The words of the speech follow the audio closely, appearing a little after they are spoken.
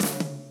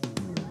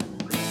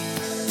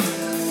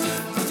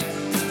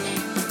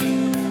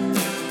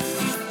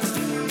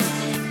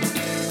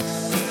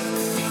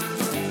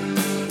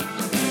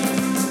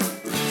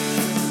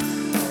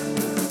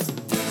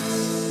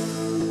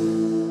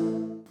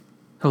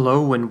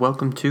Hello and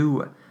welcome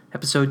to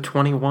episode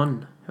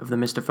 21 of the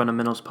Mr.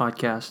 Fundamentals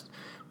podcast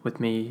with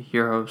me,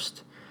 your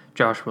host,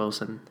 Josh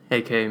Wilson,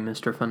 aka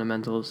Mr.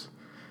 Fundamentals.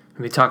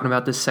 We'll be talking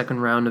about the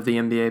second round of the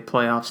NBA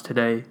playoffs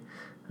today.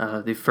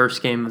 The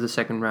first game of the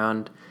second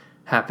round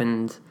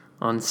happened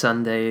on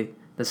Sunday,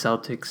 the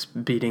Celtics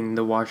beating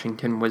the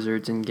Washington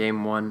Wizards in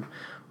Game 1,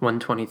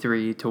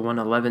 123 to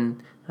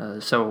 111.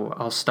 So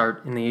I'll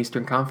start in the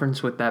Eastern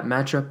Conference with that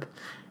matchup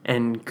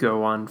and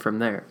go on from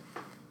there.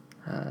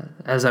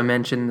 As I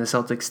mentioned, the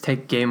Celtics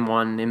take Game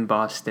 1 in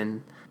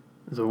Boston.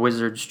 The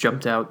Wizards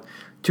jumped out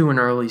to an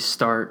early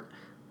start,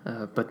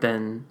 but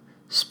then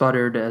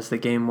sputtered as the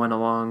game went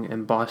along,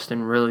 and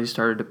Boston really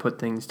started to put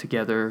things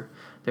together.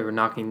 They were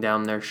knocking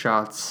down their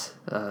shots.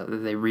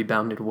 They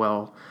rebounded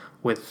well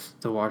with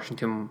the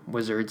Washington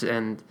Wizards,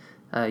 and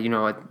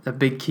a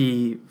big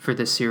key for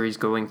this series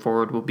going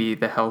forward will be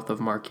the health of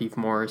Markieff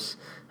Morris.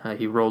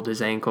 He rolled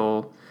his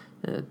ankle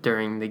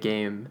during the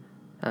game.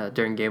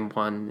 During Game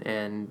 1,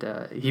 and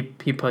he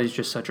plays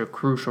just such a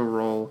crucial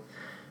role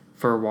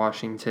for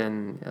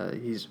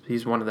Washington.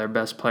 He's one of their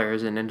best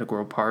players, an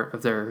integral part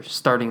of their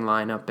starting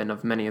lineup and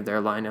of many of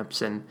their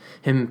lineups, and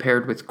him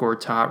paired with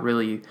Gortat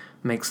really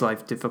makes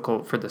life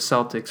difficult for the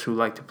Celtics, who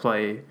like to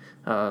play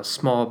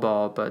small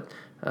ball, but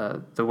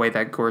the way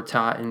that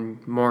Gortat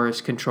and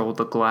Morris control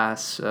the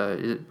glass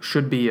it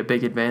should be a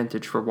big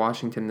advantage for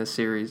Washington this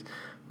series.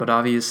 But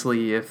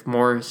obviously, if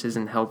Morris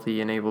isn't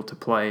healthy and able to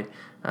play,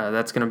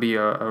 that's going to be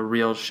a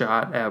real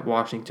shot at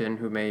Washington,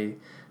 who may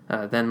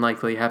then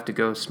likely have to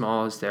go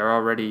small, as they're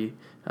already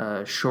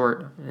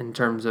short in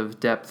terms of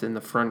depth in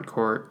the front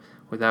court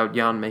without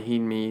Jan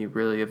Mahinmi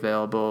really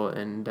available.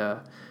 And,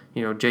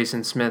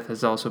 Jason Smith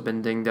has also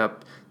been dinged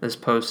up this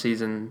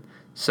postseason.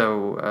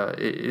 So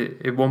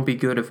it won't be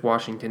good if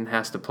Washington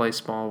has to play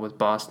small with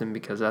Boston,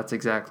 because that's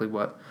exactly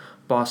what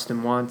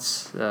Boston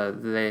wants.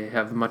 They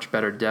have much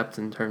better depth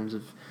in terms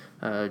of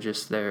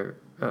just their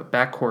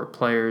backcourt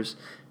players,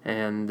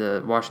 and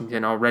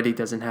Washington already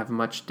doesn't have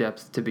much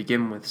depth to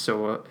begin with.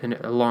 So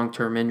a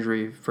long-term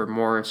injury for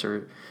Morris,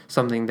 or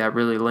something that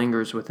really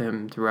lingers with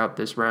him throughout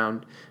this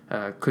round,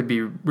 could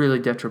be really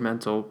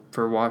detrimental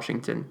for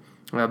Washington.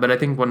 But I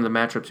think one of the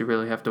matchups you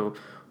really have to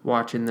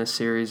watch in this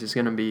series is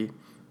going to be,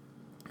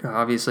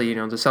 obviously,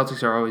 the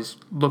Celtics are always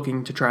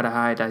looking to try to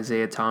hide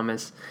Isaiah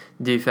Thomas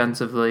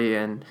defensively,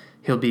 and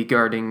he'll be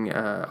guarding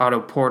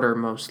Otto Porter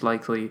most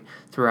likely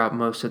throughout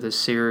most of the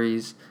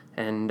series.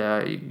 And,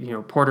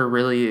 Porter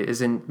really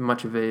isn't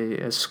much of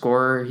a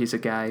scorer. He's a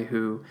guy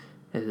who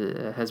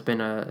has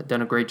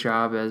done a great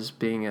job as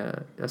being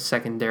a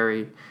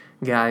secondary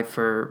guy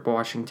for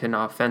Washington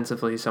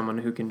offensively, someone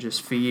who can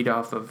just feed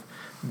off of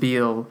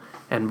Beal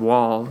and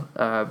Wall.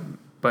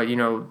 But,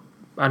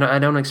 I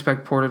don't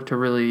expect Porter to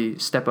really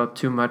step up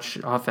too much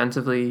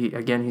offensively.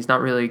 Again, he's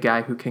not really a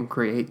guy who can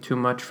create too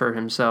much for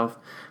himself.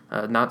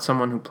 Not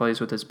someone who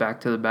plays with his back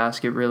to the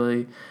basket,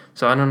 really.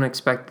 So I don't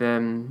expect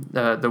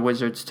the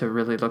Wizards to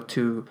really look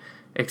to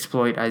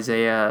exploit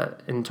Isaiah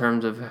in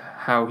terms of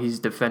how he's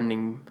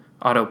defending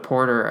Otto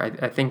Porter.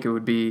 I think it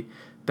would be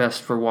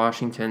best for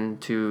Washington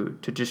to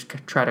just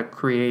try to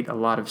create a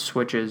lot of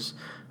switches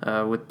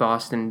with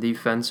Boston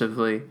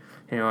defensively.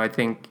 I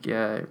think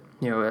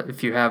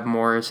if you have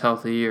Morris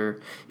healthy, or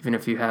even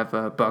if you have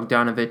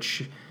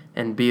Bogdanovic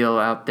and Beal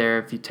out there,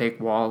 if you take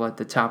Wall at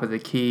the top of the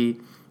key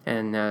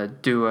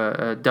and do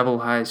a double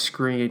high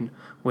screen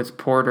with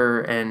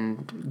Porter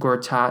and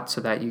Gortat,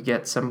 so that you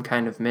get some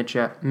kind of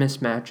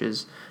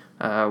mismatches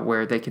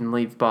where they can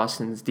leave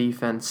Boston's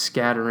defense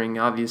scattering.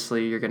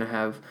 Obviously, you're going to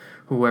have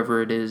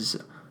whoever it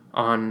is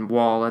on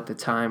Wall at the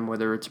time,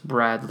 whether it's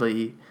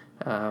Bradley,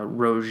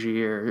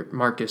 Rozier,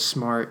 Marcus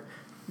Smart.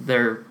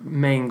 Their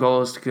main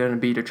goal is going to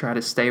be to try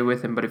to stay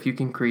with him, but if you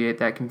can create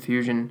that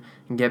confusion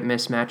and get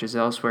mismatches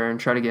elsewhere and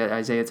try to get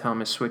Isaiah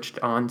Thomas switched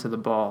onto the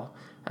ball,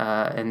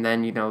 and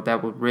then,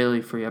 that would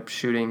really free up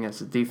shooting, as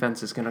the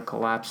defense is going to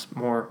collapse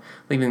more,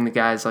 leaving the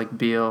guys like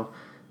Beal,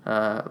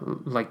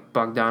 like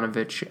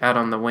Bogdanovic out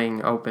on the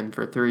wing open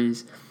for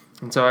threes.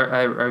 And so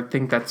I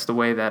think that's the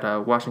way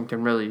that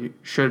Washington really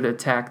should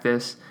attack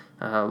this,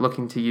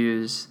 looking to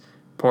use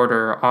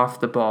Porter off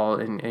the ball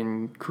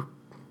and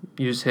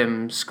use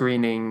him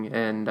screening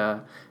and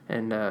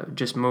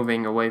just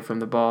moving away from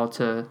the ball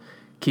to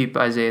keep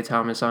Isaiah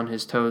Thomas on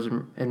his toes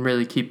and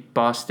really keep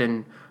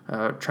Boston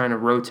trying to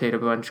rotate a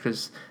bunch,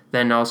 because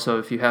then also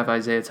if you have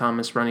Isaiah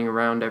Thomas running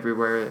around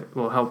everywhere, it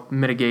will help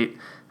mitigate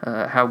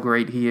how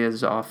great he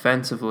is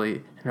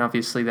offensively. And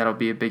obviously that'll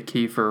be a big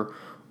key for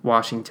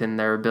Washington,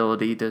 their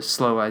ability to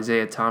slow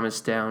Isaiah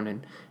Thomas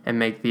down and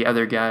make the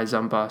other guys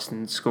on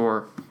Boston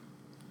score.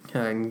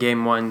 In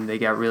Game 1, they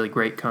got really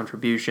great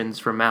contributions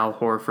from Al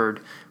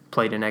Horford,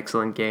 played an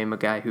excellent game, a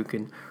guy who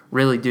can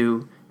really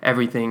do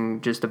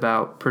everything just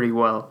about pretty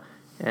well.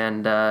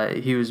 And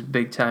he was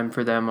big time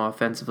for them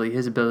offensively.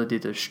 His ability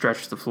to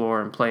stretch the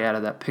floor and play out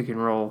of that pick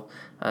and roll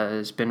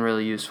has been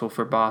really useful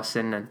for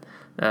Boston.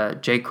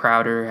 And Jay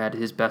Crowder had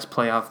his best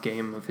playoff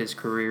game of his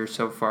career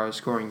so far,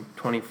 scoring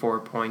 24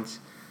 points.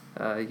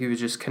 He was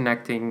just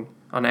connecting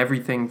on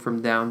everything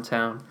from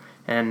downtown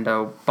And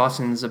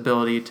Boston's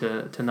ability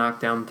to knock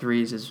down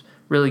threes is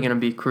really going to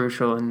be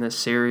crucial in this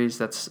series.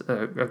 That's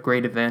a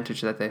great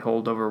advantage that they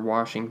hold over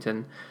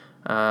Washington.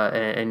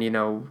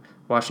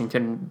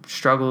 Washington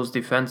struggles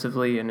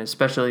defensively, and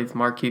especially if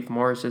Markieff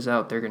Morris is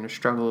out, they're going to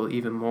struggle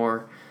even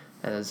more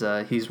as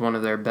he's one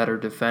of their better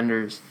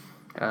defenders.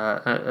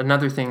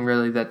 Another thing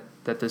really that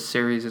this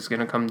series is going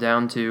to come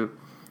down to,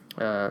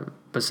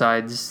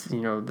 besides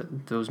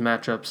those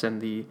matchups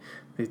and the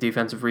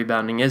defensive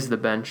rebounding, is the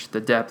bench,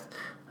 the depth.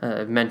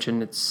 I've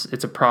mentioned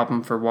it's a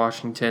problem for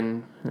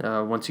Washington.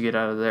 Once you get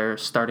out of their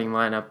starting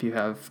lineup, you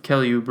have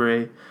Kelly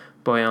Oubre,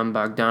 Bojan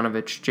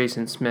Bogdanovic,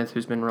 Jason Smith,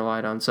 who's been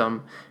relied on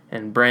some,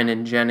 and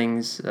Brandon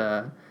Jennings.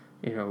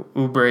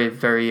 Oubre,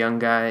 very young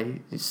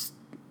guy, he's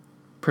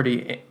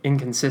pretty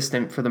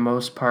inconsistent for the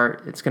most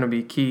part. It's going to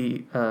be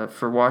key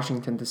for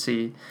Washington to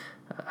see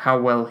how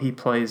well he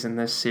plays in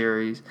this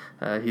series.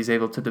 He's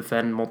able to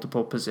defend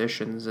multiple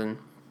positions, and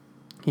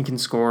he can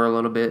score a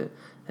little bit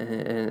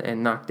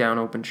and knock down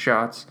open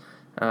shots.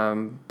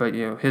 But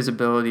his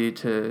ability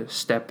to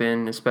step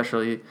in,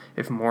 especially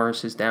if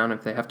Morris is down,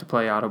 if they have to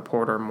play Otto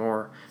Porter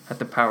more at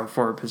the power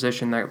forward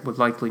position, that would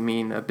likely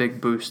mean a big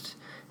boost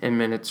in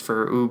minutes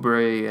for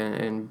Oubre,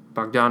 and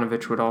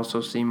Bogdanovic would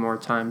also see more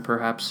time,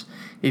 perhaps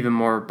even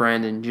more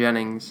Brandon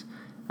Jennings.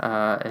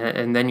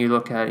 And then you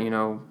look at,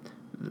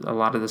 a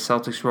lot of the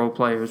Celtics role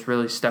players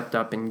really stepped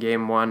up in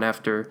Game 1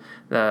 after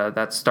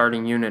that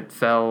starting unit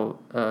fell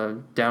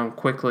down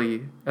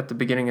quickly at the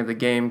beginning of the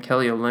game.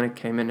 Kelly Olynyk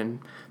came in and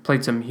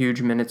played some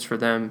huge minutes for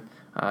them.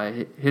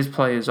 His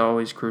play is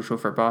always crucial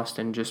for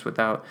Boston, just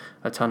without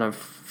a ton of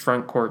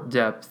front court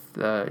depth.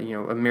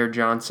 Amir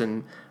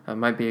Johnson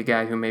might be a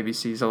guy who maybe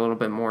sees a little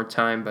bit more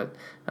time, but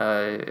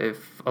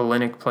if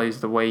Olynyk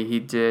plays the way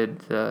he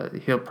did,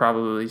 he'll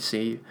probably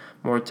see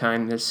more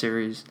time this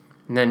series.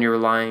 And then you're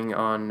relying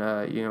on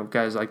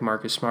guys like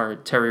Marcus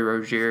Smart, Terry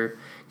Rozier,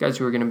 guys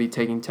who are going to be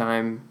taking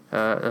time,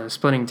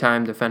 splitting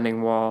time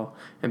defending Wall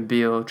and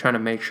Beal, trying to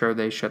make sure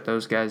they shut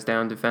those guys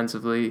down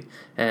defensively.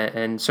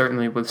 And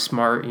certainly with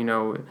Smart,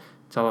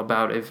 it's all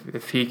about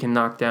if he can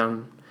knock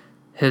down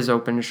his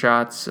open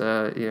shots.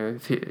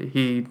 If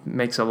he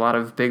makes a lot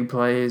of big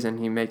plays and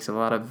he makes a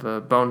lot of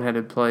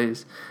boneheaded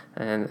plays.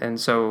 And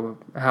so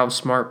how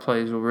Smart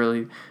plays will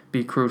really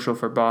be crucial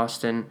for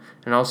Boston.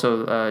 And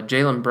also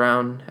Jaylen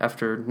Brown,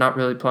 after not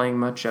really playing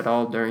much at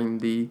all during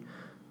the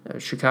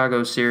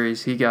Chicago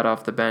series, he got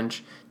off the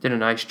bench, did a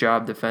nice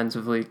job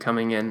defensively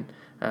coming in.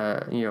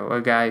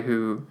 A guy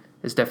who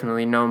is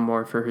definitely known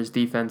more for his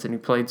defense, and he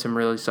played some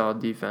really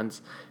solid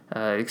defense.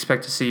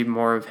 Expect to see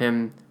more of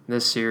him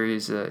this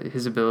series,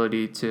 his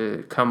ability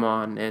to come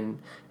on and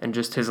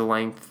just his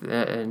length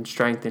and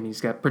strength, and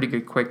he's got pretty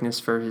good quickness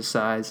for his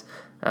size.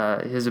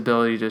 His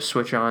ability to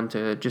switch on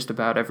to just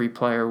about every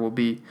player will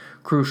be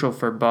crucial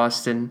for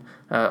Boston.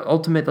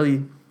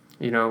 Ultimately,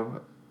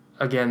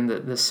 again,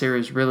 the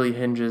series really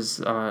hinges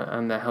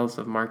on the health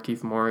of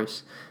Markieff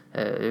Morris.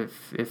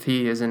 If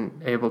he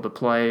isn't able to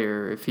play,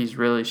 or if he's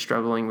really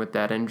struggling with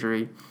that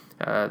injury,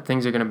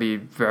 things are going to be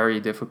very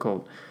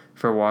difficult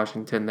for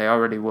Washington. They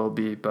already will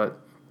be, but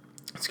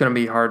it's going to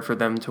be hard for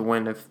them to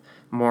win if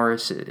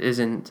Morris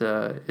isn't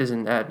at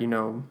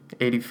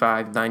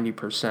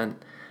 85-90%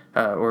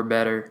 or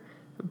better.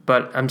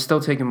 But I'm still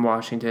taking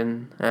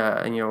Washington.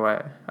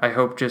 I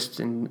hope just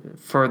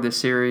for the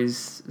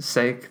series'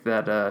 sake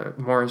that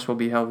Morris will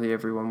be healthy,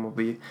 everyone will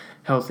be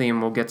healthy,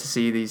 and we'll get to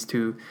see these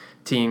two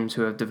teams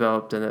who have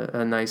developed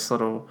a nice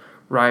little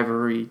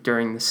rivalry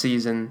during the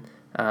season.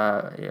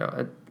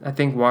 I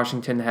think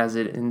Washington has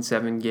it in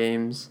 7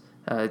 games.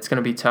 It's going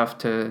to be tough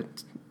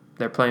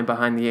they're playing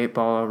behind the 8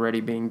 ball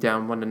already, being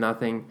down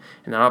 1-0, and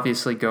then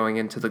obviously going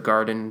into the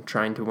Garden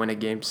trying to win a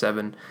Game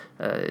 7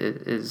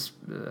 is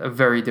a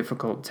very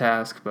difficult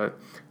task. But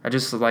I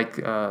just like,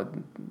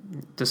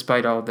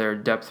 despite all their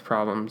depth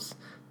problems,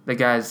 the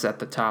guys at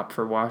the top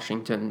for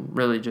Washington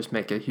really just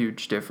make a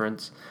huge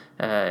difference.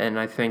 And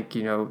I think,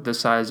 the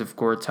size of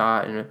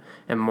Gortat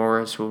and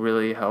Morris will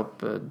really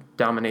help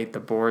dominate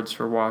the boards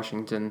for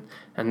Washington.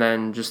 And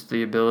then just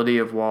the ability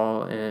of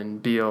Wall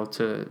and Beal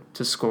to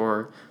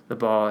score the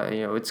ball.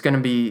 It's going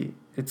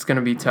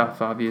to be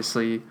tough,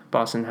 obviously.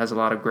 Boston has a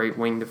lot of great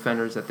wing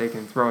defenders that they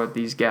can throw at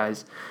these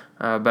guys.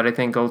 But I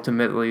think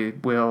ultimately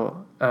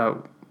Wall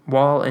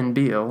and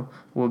Beal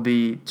will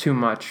be too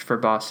much for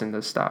Boston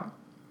to stop.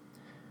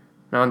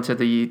 Now on to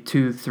the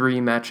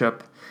 2-3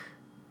 matchup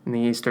in the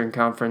Eastern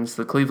Conference.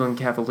 The Cleveland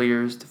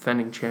Cavaliers,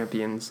 defending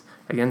champions,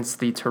 against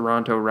the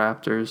Toronto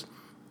Raptors.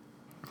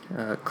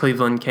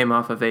 Cleveland came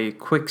off of a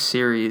quick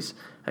series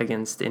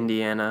against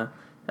Indiana.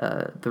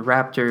 The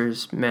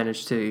Raptors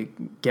managed to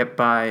get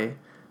by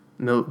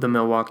the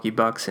Milwaukee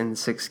Bucks in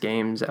 6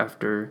 games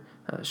after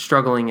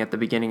struggling at the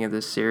beginning of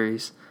this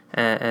series.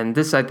 And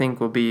this, I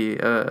think, will be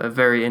a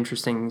very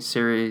interesting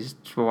series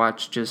to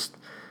watch, just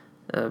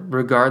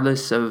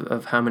regardless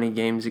of how many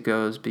games it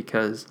goes,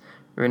 because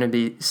we're going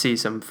to see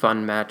some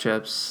fun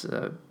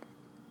matchups.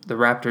 the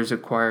Raptors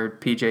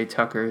acquired PJ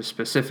Tucker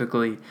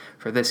specifically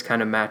for this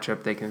kind of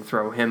matchup. They can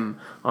throw him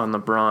on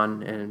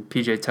LeBron, and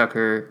PJ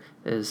Tucker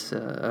is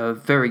a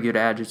very good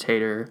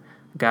agitator,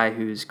 guy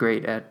who's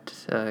great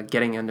at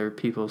getting under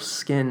people's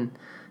skin,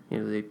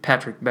 the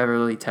Patrick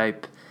Beverley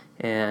type,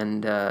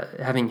 and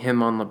having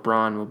him on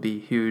LeBron will be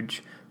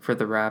huge for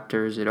the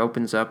Raptors. It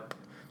opens up,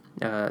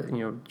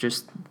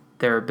 just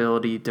their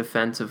ability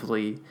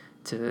defensively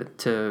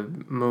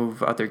to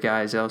move other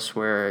guys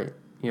elsewhere.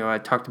 I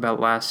talked about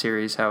last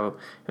series how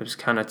it was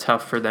kind of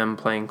tough for them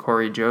playing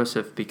Corey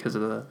Joseph because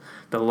of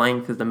the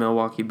length of the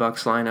Milwaukee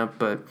Bucks lineup,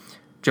 but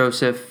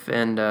Joseph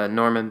and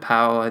Norman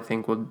Powell, I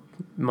think, will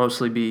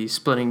mostly be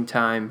splitting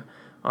time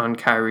on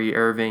Kyrie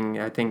Irving.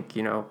 I think,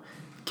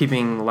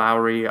 keeping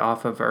Lowry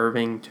off of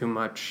Irving too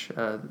much.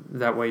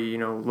 That way,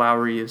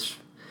 Lowry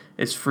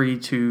is free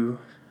to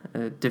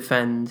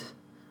defend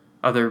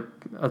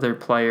other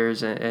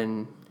players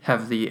and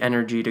have the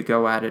energy to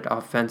go at it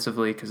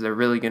offensively, because they're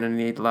really going to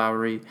need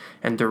Lowry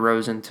and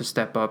DeRozan to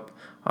step up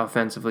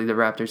offensively. The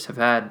Raptors have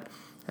had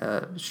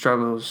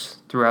struggles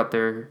throughout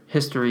their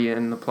history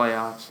in the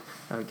playoffs,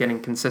 getting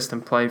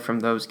consistent play from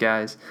those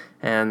guys,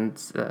 and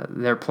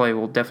their play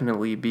will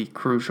definitely be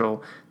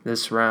crucial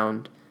this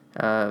round.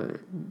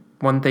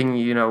 One thing,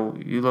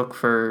 you look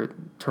for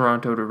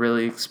Toronto to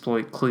really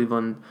exploit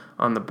Cleveland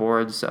on the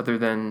boards. Other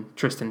than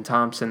Tristan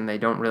Thompson, they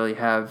don't really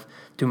have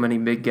too many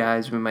big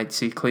guys. We might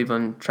see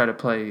Cleveland try to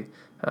play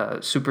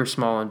super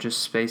small and just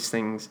space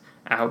things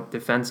out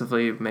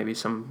defensively. Maybe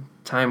some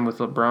time with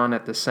LeBron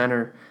at the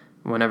center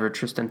whenever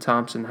Tristan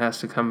Thompson has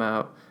to come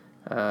out.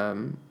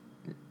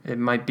 It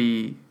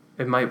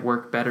might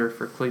work better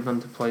for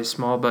Cleveland to play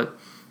small, but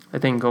I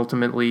think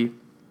ultimately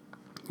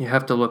you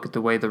have to look at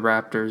the way the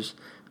Raptors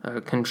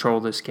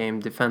control this game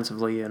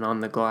defensively and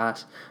on the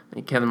glass.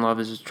 Kevin Love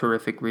is a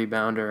terrific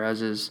rebounder,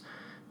 as is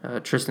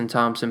Tristan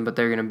Thompson, but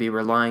they're going to be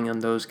relying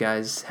on those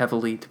guys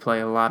heavily to play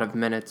a lot of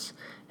minutes.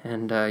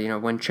 And,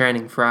 when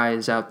Channing Frye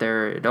is out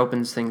there, it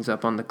opens things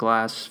up on the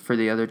glass for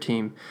the other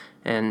team.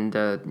 And,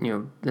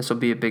 this will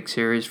be a big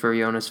series for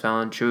Jonas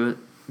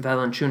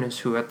Valanciunas,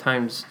 who at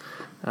times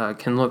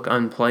can look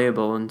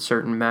unplayable in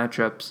certain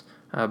matchups.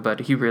 But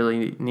he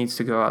really needs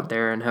to go out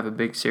there and have a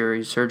big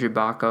series. Serge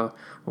Ibaka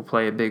will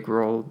play a big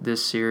role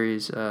this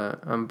series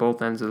on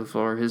both ends of the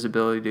floor. His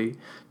ability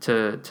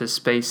to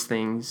space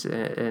things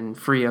and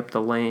free up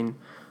the lane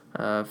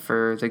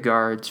for the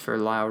guards, for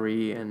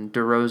Lowry and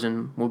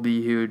DeRozan, will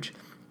be huge.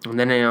 And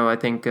then, I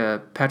think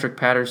Patrick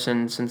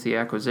Patterson, since the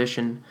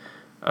acquisition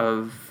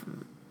of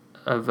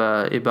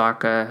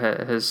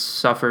Ibaka, has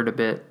suffered a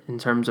bit in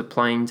terms of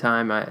playing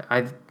time.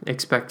 I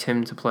expect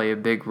him to play a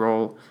big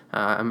role.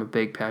 I'm a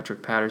big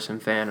Patrick Patterson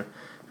fan.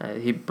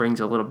 He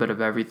brings a little bit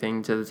of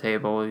everything to the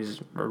table.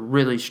 He's a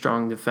really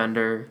strong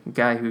defender,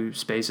 guy who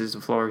spaces the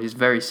floor. He's a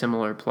very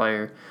similar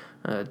player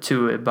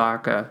to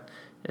Ibaka,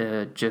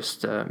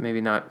 just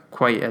maybe not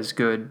quite as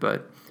good,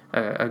 but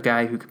a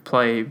guy who could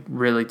play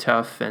really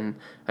tough. And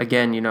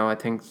again, I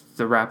think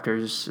the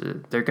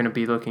Raptors, they're going to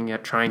be looking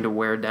at trying to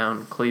wear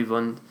down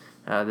Cleveland.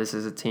 This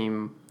is a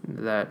team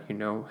that,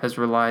 has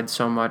relied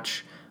so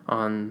much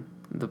on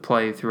the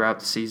play throughout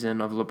the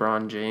season of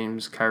LeBron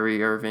James,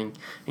 Kyrie Irving,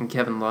 and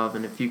Kevin Love.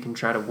 And if you can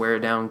try to wear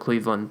down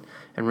Cleveland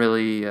and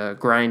really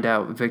grind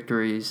out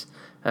victories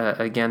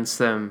against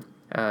them,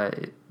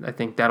 I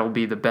think that'll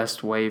be the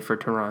best way for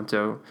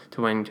Toronto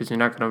to win, because you're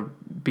not going to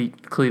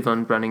beat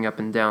Cleveland running up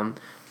and down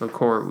the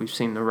court. We've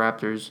seen the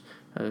Raptors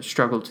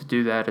struggle to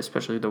do that,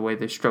 especially the way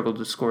they struggled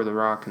to score the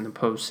rock in the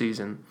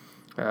postseason.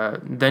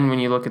 Then when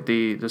you look at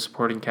the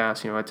supporting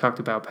cast, I talked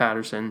about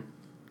Patterson.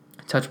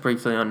 I touched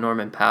briefly on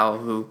Norman Powell,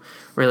 who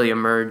really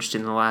emerged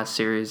in the last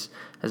series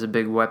as a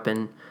big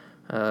weapon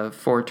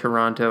for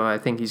Toronto. I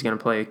think he's going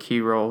to play a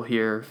key role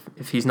here.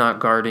 If he's not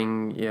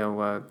guarding,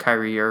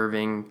 Kyrie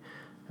Irving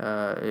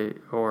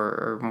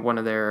or one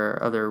of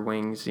their other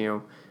wings,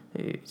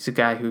 he's a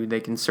guy who they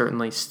can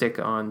certainly stick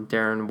on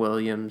Deron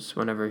Williams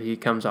whenever he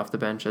comes off the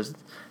bench as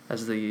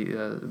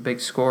the big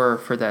scorer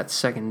for that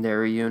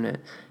secondary unit.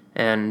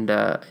 And,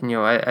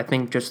 I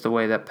think just the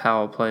way that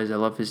Powell plays, I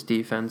love his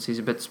defense. He's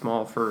a bit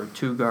small for a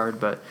two-guard,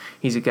 but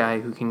he's a guy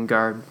who can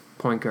guard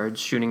point guards,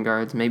 shooting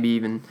guards, maybe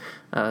even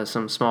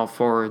some small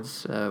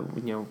forwards,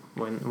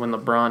 when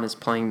LeBron is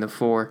playing the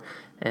four.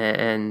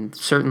 And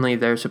certainly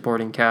their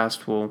supporting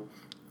cast will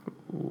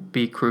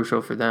be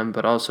crucial for them,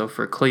 but also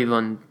for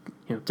Cleveland.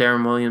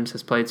 Deron Williams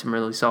has played some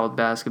really solid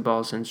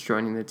basketball since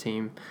joining the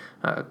team.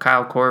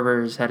 Kyle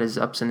Korver has had his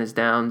ups and his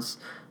downs.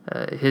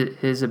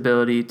 His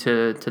ability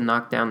to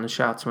knock down the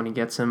shots when he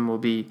gets them will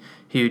be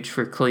huge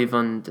for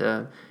Cleveland.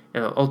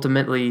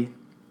 Ultimately,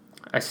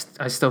 I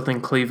still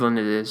think Cleveland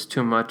is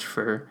too much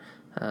for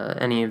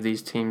any of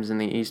these teams in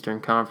the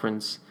Eastern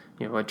Conference.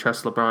 I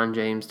trust LeBron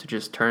James to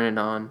just turn it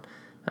on.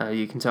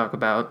 You can talk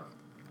about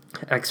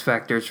X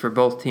factors for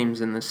both teams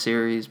in this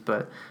series,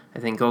 but I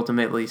think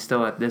ultimately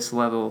still at this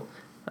level,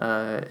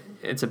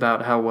 it's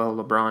about how well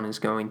LeBron is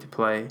going to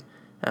play.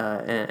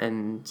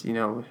 And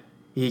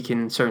he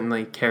can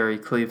certainly carry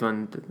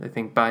Cleveland, I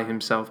think, by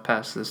himself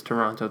past this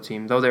Toronto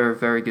team, though they're a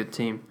very good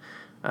team.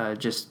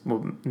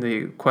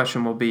 The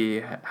question will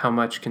be how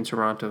much can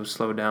Toronto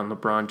slow down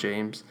LeBron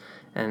James,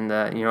 and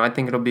I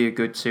think it'll be a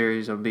good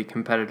series. It'll be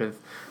competitive,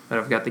 but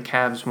I've got the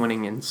Cavs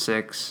winning in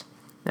 6.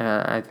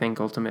 I think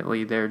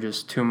ultimately they're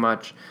just too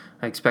much.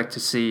 I expect to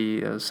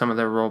see some of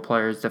their role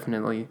players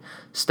definitely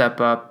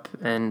step up,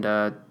 and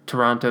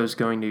Toronto's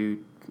going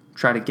to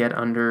try to get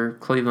under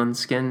Cleveland's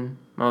skin.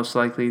 Most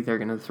likely, they're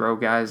going to throw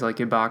guys like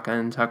Ibaka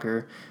and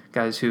Tucker,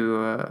 guys who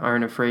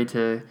aren't afraid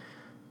to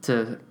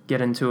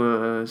get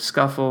into a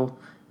scuffle,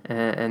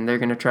 and they're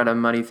going to try to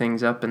muddy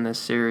things up in this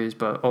series.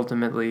 But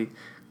ultimately,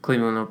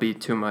 Cleveland will be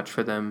too much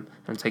for them.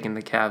 I'm taking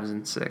the Cavs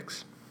in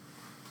 6.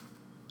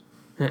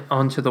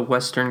 On to the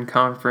Western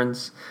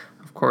Conference.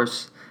 Of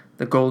course,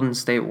 the Golden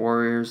State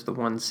Warriors, the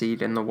 1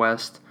 seed in the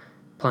West,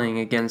 playing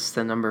against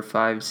the number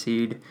 5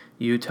 seed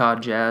Utah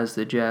Jazz.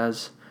 The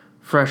Jazz,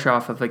 fresh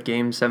off of a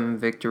Game 7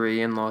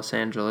 victory in Los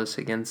Angeles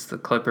against the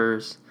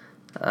Clippers.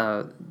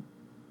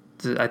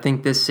 I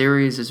think this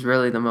series is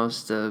really the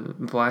most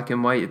black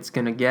and white it's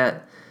going to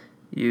get.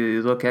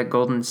 You look at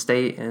Golden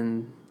State,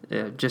 and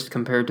just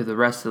compared to the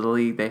rest of the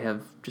league, they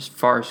have just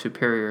far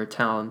superior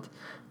talent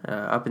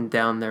up and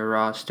down their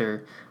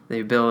roster. The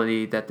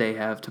ability that they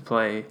have to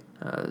play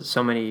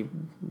so many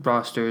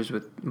rosters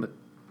with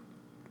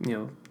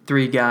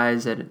 3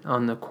 guys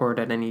on the court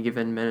at any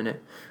given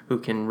minute who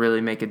can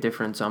really make a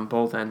difference on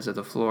both ends of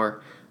the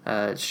floor.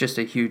 It's just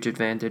a huge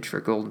advantage for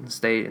Golden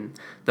State. And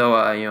though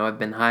I've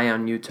been high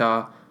on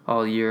Utah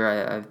all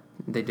year,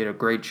 they did a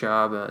great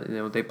job.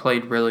 They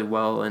played really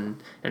well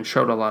and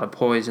showed a lot of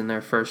poise in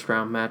their first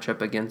round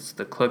matchup against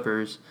the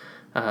Clippers.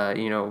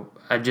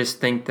 I just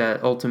think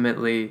that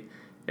ultimately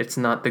it's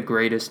not the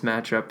greatest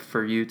matchup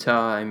for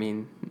Utah. I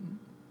mean,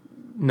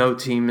 no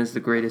team is the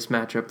greatest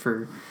matchup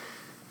for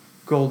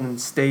Golden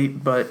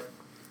State, but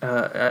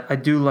I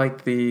do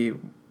like the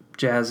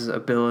Jazz's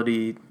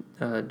ability,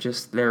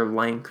 just their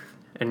length,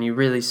 and you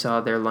really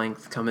saw their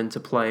length come into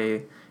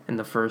play in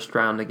the first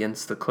round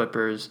against the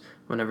Clippers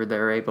whenever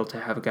they're able to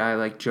have a guy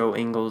like Joe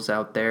Ingles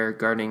out there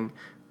guarding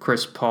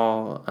Chris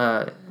Paul.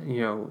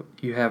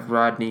 You have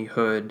Rodney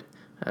Hood,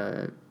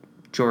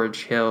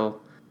 George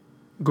Hill,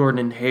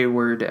 Gordon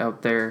Hayward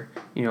out there,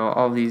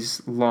 all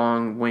these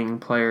long wing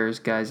players,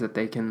 guys that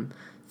they can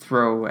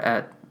throw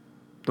at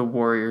the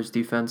Warriors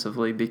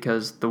defensively,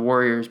 because the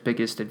Warriors'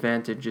 biggest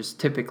advantage is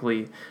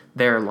typically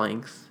their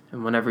length.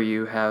 And whenever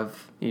you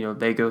have,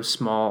 they go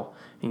small,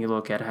 and you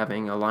look at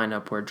having a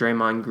lineup where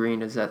Draymond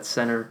Green is at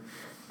center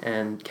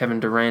and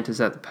Kevin Durant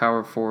is at the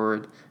power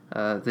forward,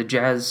 the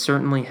Jazz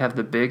certainly have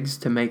the bigs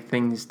to make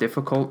things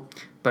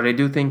difficult. But I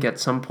do think at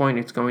some point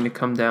it's going to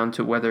come down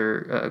to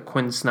whether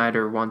Quinn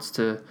Snyder wants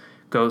to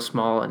go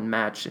small and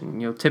match.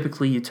 And,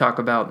 typically you talk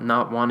about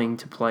not wanting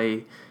to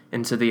play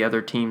into the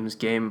other team's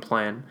game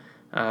plan.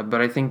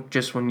 But I think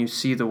just when you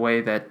see the way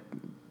that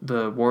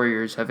the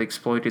Warriors have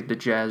exploited the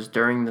Jazz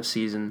during the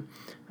season,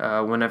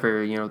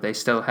 whenever, they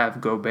still have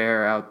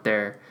Gobert out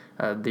there,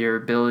 their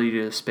ability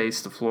to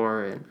space the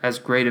floor, and as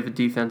great of a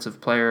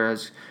defensive player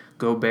as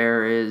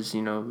Gobert is,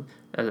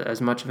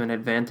 as much of an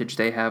advantage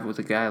they have with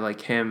a guy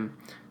like him,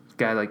 a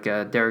guy like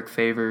Derek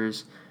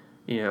Favors,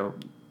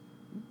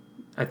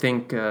 I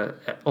think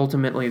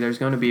ultimately there's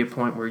going to be a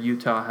point where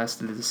Utah has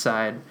to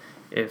decide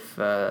if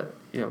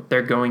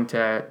they're going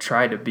to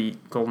try to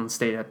beat Golden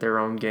State at their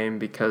own game,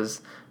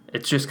 because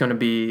it's just going to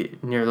be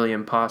nearly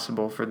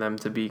impossible for them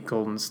to beat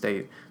Golden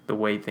State the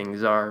way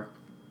things are.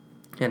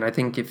 And I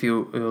think if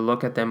you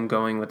look at them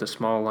going with a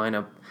small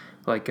lineup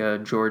like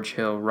George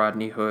Hill,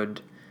 Rodney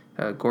Hood,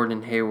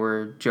 Gordon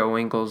Hayward, Joe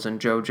Ingles,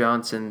 and Joe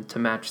Johnson to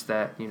match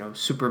that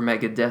super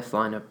mega death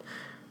lineup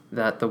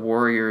that the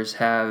Warriors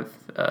have,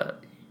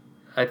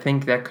 I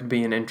think that could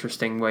be an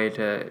interesting way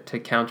to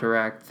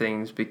counteract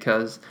things,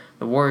 because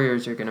the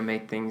Warriors are going to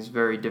make things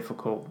very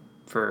difficult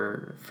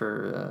for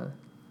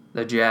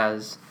the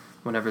Jazz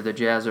whenever the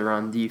Jazz are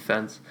on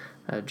defense,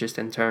 just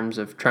in terms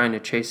of trying to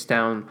chase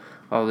down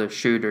all the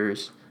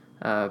shooters.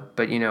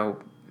 But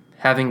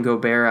having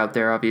Gobert out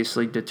there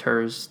obviously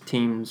deters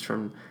teams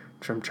from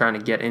trying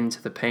to get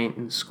into the paint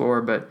and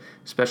score, but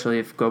especially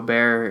if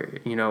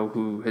Gobert,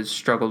 who has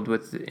struggled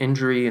with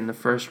injury in the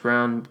first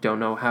round, don't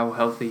know how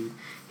healthy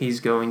he's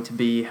going to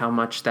be, how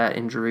much that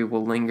injury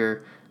will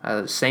linger.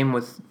 Same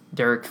with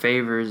Derek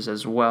Favors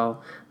as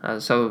well.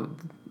 So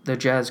the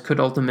Jazz could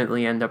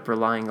ultimately end up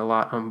relying a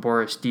lot on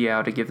Boris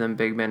Diaw to give them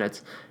big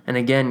minutes. And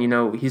again,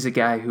 he's a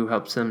guy who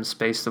helps them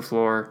space the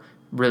floor,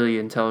 really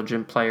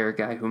intelligent player, a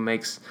guy who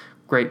makes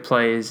great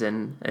plays,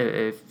 and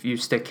if you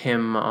stick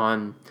him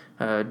on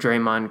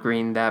Draymond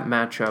Green, that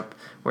matchup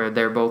where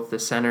they're both the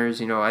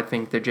centers, I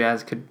think the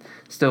Jazz could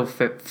still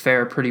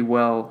fare pretty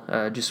well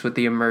just with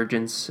the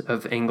emergence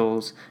of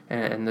Ingles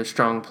and the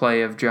strong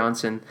play of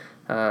Johnson.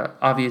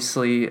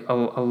 Obviously, a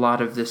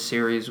lot of this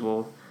series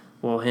will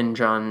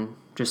hinge on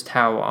just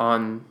how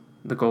on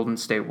the Golden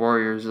State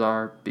Warriors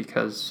are,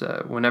 because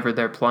whenever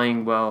they're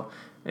playing well,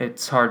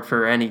 it's hard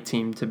for any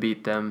team to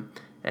beat them.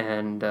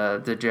 And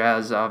the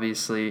Jazz,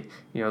 obviously,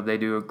 they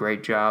do a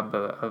great job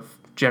of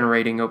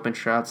generating open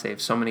shots. They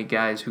have so many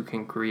guys who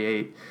can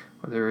create,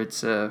 whether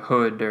it's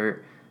Hood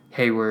or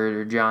Hayward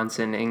or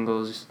Johnson,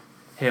 Ingles,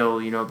 Hill.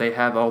 They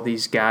have all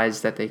these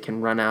guys that they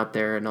can run out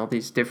there and all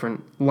these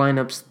different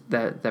lineups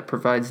that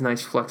provides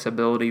nice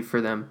flexibility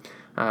for them.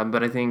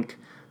 But I think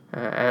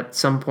at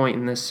some point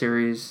in this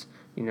series,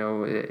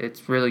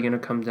 it's really going to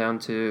come down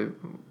to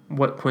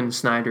what Quinn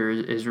Snyder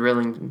is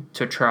willing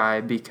to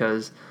try,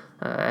 because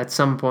at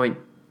some point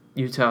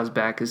Utah's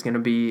back is going to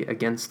be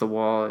against the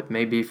wall. It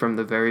may be from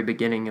the very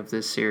beginning of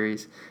this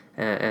series,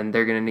 and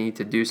they're going to need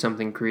to do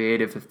something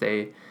creative if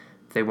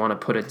they want to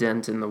put a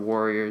dent in the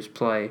Warriors'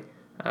 play.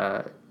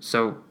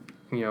 So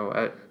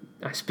I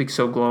speak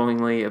so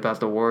glowingly about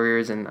the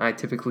Warriors, and I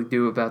typically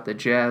do about the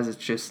Jazz.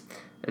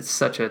 It's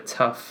such a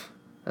tough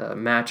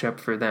matchup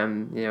for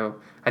them.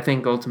 I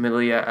think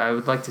ultimately I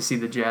would like to see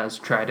the Jazz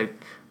try to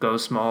go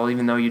small,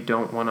 even though you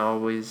don't want to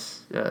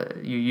always,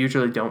 you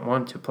usually don't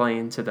want to play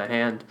into the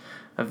hand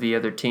of the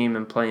other team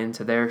and play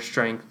into their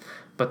strength.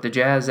 But the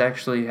Jazz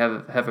actually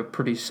have a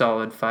pretty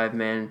solid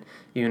 5-man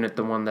unit,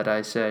 the one that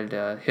I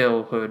said,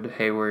 Hill, Hood,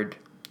 Hayward,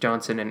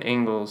 Johnson, and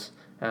Ingles.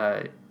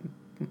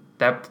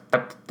 That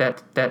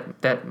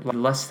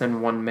less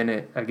than 1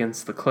 minute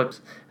against the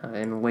Clips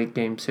in a late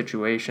game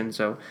situation.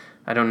 So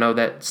I don't know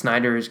that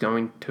Snyder is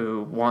going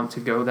to want to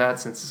go that,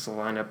 since it's a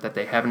lineup that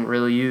they haven't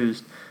really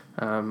used.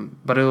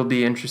 But it'll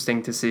be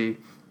interesting to see.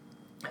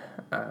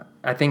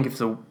 I think if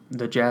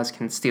the Jazz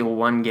can steal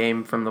one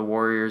game from the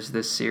Warriors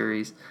this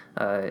series,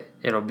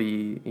 it'll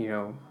be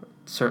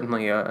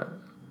certainly a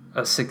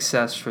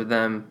success for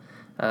them.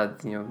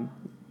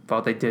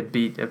 While they did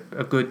beat a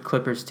good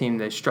Clippers team,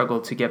 they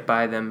struggled to get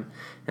by them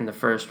in the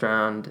first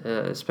round,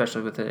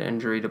 especially with the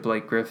injury to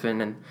Blake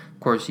Griffin. And, of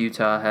course,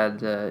 Utah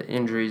had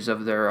injuries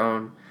of their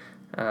own.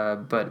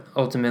 But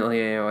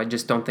ultimately, I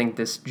just don't think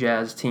this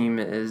Jazz team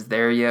is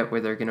there yet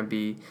where they're going to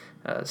be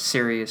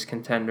serious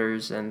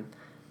contenders. And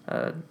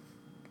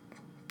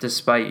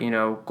despite,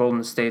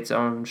 Golden State's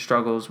own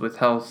struggles with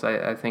health,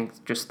 I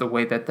think just the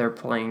way that they're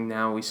playing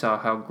now, we saw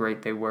how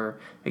great they were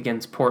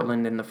against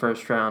Portland in the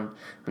first round.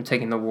 I'm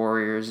taking the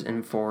Warriors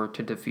in 4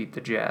 to defeat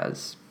the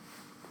Jazz.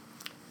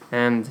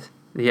 And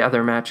the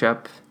other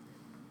matchup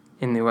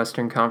in the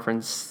Western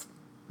Conference,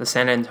 the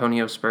San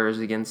Antonio Spurs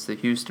against the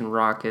Houston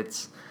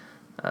Rockets.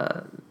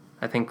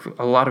 I think for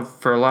a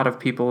lot of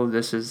people,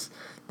 this is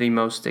the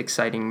most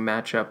exciting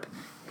matchup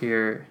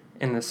here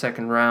in the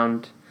second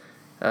round.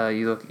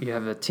 You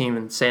have a team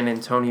in San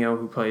Antonio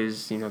who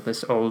plays,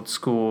 this old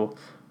school,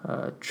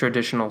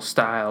 traditional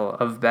style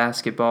of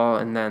basketball,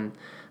 and then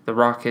the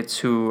Rockets,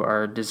 who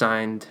are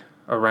designed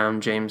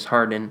around James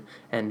Harden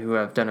and who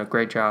have done a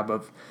great job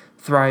of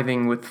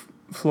thriving with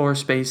floor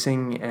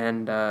spacing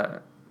and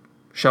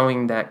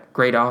showing that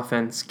great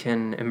offense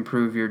can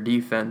improve your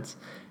defense.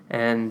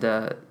 And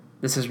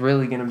this is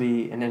really going to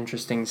be an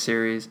interesting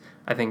series.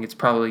 I think it's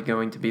probably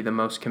going to be the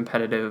most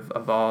competitive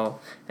of all,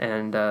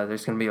 and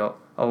there's going to be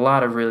a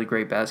lot of really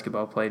great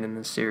basketball played in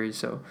this series,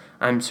 so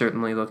I'm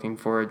certainly looking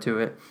forward to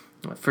it.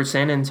 For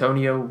San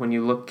Antonio, when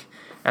you look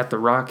at the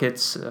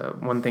Rockets,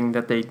 one thing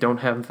that they don't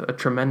have a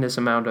tremendous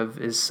amount of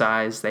is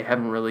size. They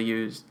haven't really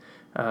used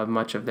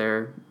much of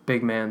their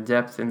big man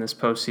depth in this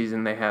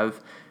postseason. They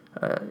have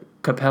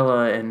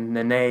Capella and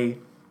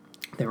Nene.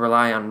 They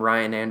rely on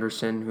Ryan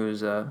Anderson,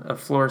 who's a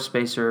floor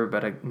spacer,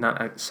 but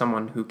not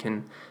someone who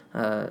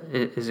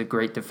is a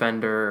great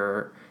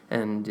defender,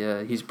 and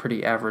he's a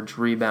pretty average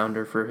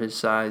rebounder for his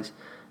size.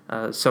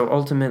 So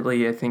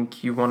ultimately, I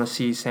think you want to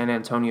see San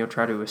Antonio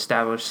try to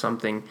establish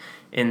something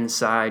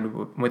inside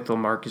with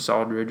LaMarcus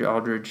Aldridge.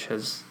 Aldridge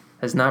has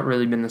not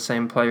really been the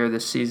same player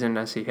this season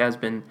as he has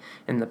been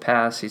in the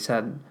past. He's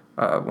had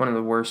one of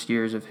the worst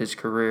years of his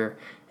career,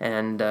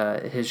 and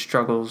his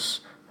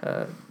struggles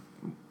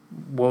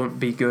won't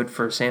be good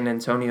for San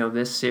Antonio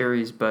this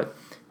series, but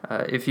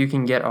if you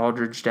can get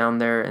Aldridge down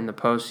there in the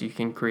post, you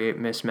can create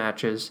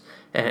mismatches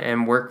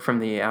and work from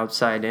the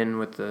outside in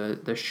with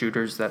the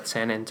shooters that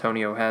San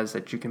Antonio has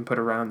that you can put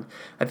around.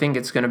 I think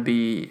it's going to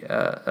be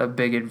a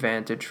big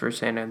advantage for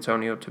San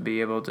Antonio to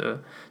be able to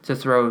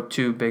throw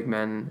two big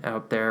men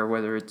out there,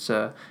 whether it's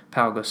Pau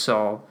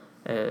Gasol,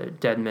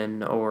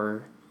 Dedmon,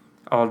 or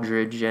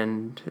Aldridge,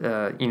 and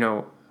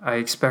I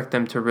expect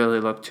them to really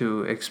look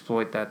to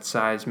exploit that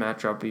size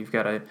matchup. You've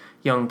got a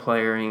young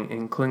player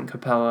in Clint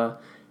Capella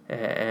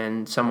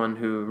and someone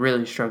who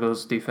really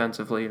struggles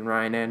defensively in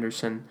Ryan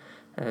Anderson.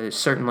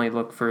 Certainly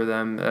look for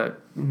them.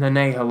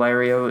 Nene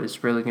Hilario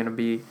is really going to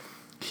be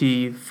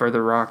key for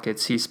the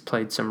Rockets. He's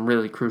played some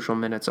really crucial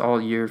minutes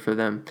all year for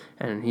them,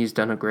 and he's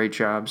done a great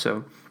job.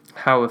 So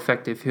how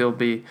effective he'll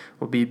be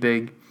will be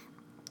big.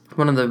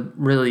 One of the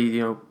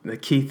really, the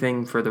key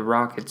thing for the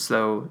Rockets,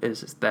 though,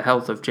 is the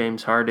health of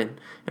James Harden.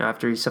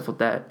 After he suffered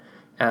that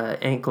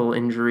ankle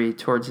injury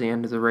towards the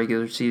end of the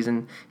regular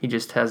season, he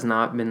just has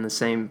not been the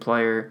same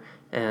player.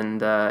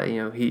 And,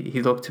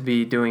 he looked to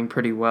be doing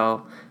pretty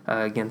well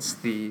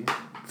against the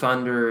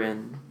Thunder,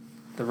 and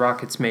the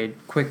Rockets made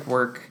quick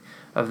work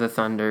of the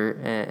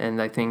Thunder.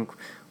 And I think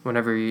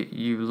whenever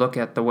you look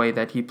at the way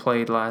that he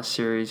played last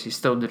series, he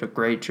still did a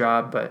great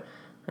job, but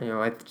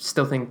I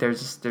still think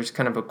there's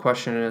kind of a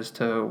question as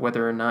to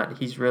whether or not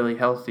he's really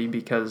healthy,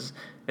 because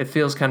it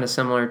feels kind of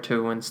similar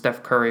to when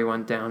Steph Curry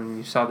went down and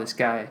you saw this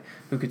guy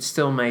who could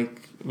still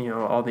make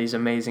all these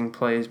amazing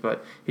plays,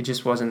 but he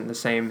just wasn't the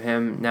same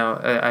him. Now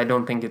I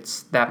don't think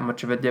it's that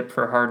much of a dip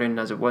for Harden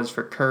as it was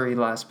for Curry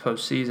last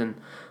postseason,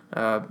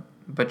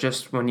 but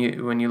just when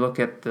you look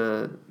at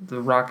the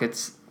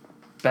Rockets'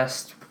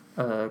 best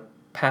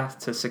path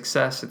to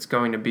success, it's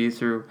going to be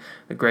through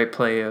the great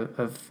play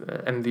of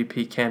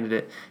MVP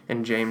candidate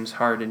in James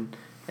Harden.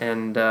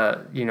 And,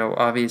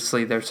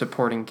 obviously their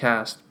supporting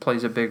cast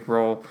plays a big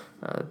role.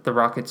 The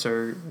Rockets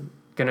are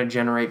going to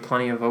generate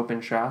plenty of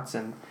open shots.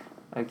 And,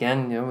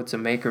 again, it's a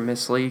make or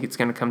miss league. It's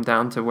going to come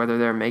down to whether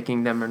they're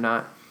making them or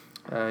not.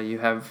 You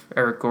have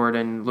Eric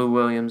Gordon, Lou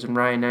Williams, and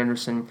Ryan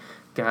Anderson,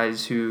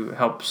 guys who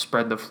help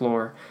spread the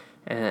floor.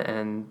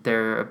 And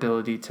their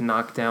ability to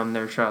knock down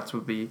their shots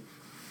will be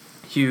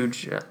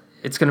huge.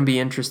 It's going to be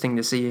interesting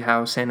to see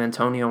how San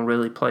Antonio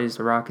really plays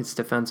the Rockets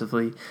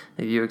defensively.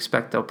 You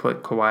expect they'll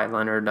put Kawhi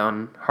Leonard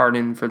on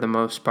Harden for the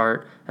most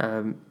part.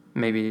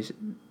 Maybe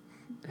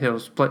he'll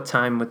split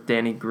time with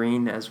Danny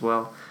Green as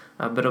well.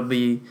 But it'll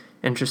be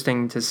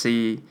interesting to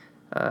see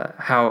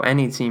how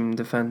any team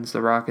defends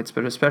the Rockets,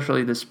 but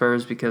especially the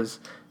Spurs, because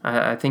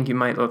I think you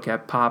might look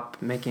at Pop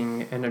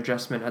making an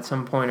adjustment at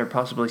some point, or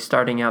possibly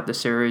starting out the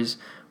series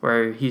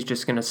where he's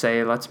just going to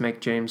say, let's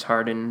make James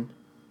Harden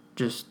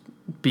just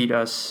beat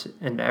us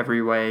in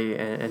every way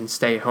and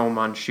stay home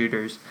on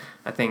shooters.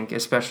 I think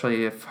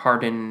especially if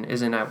Harden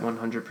isn't at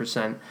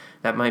 100%,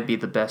 that might be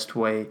the best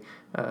way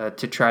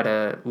to try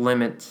to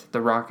limit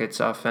the Rockets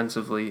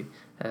offensively,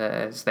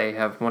 as they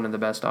have one of the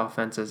best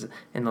offenses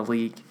in the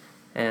league.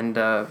 And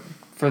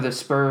for the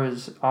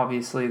Spurs,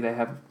 obviously they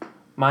have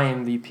my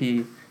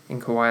MVP in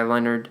Kawhi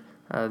Leonard.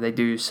 They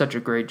do such a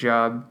great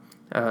job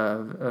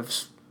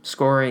of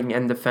scoring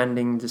and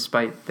defending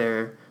despite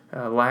their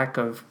lack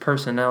of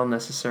personnel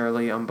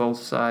necessarily on both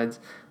sides.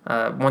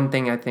 One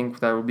thing I think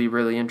that will be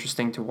really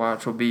interesting to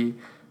watch will be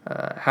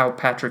how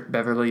Patrick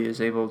Beverley is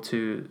able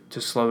to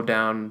slow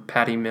down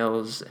Patty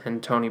Mills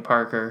and Tony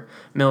Parker.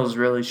 Mills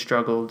really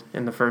struggled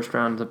in the first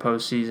round of the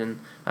postseason,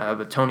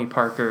 but Tony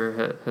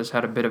Parker has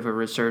had a bit of a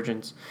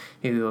resurgence.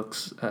 He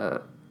looks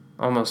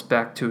almost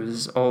back to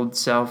his old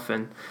self,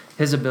 and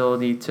his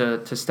ability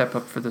to step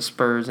up for the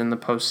Spurs in the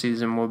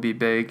postseason will be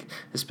big,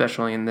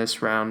 especially in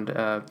this round.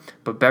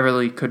 But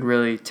Beverley could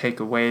really take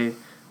away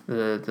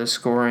the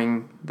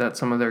scoring that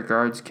some of their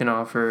guards can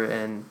offer,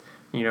 and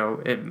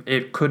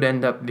it could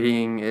end up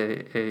being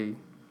a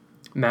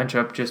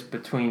matchup just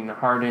between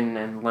Harden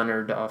and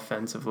Leonard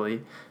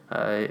offensively,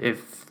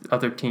 if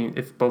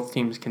both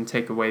teams can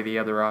take away the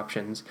other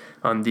options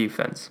on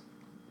defense.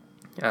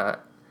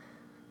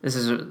 This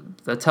is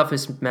the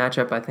toughest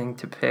matchup, I think,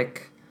 to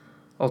pick.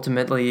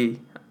 Ultimately,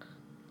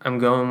 I'm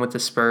going with the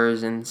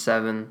Spurs in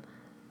 7.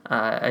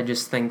 I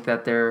just think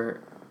that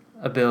their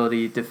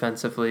ability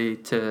defensively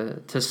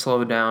to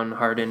slow down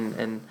Harden,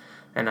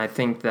 and I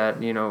think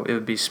that it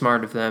would be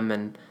smart of them,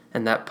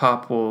 and that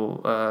Pop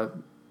will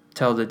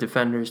tell the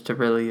defenders to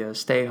really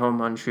stay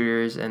home on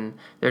shooters, and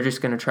they're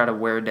just going to try to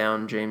wear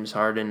down James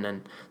Harden.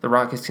 And the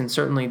Rockets can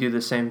certainly do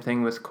the same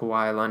thing with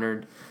Kawhi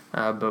Leonard.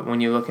 But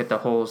when you look at the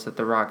holes that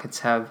the Rockets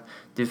have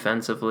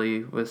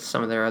defensively with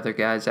some of their other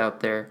guys out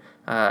there,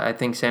 I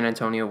think San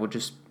Antonio will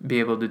just be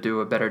able to do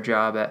a better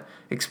job at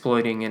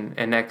exploiting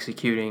and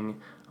executing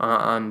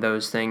on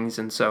those things.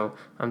 And so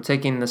I'm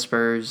taking the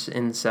Spurs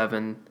in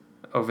 7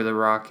 over the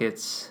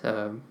Rockets.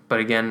 But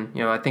again,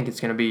 I think it's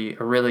going to be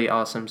a really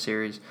awesome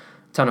series,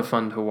 ton of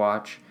fun to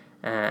watch,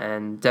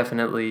 and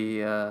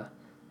definitely, the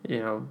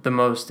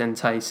most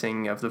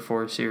enticing of the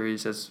 4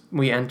 series as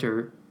we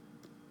enter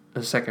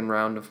the second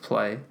round of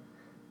play.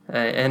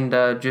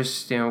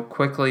 Just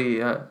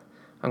quickly,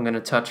 I'm going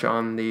to touch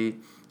on the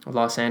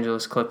Los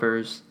Angeles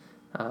Clippers.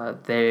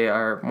 They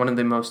are one of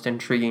the most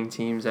intriguing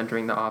teams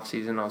entering the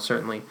offseason. I'll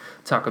certainly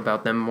talk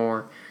about them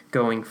more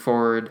going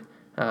forward.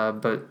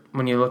 But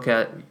when you look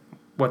at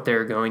what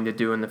they're going to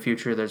do in the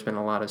future, there's been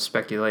a lot of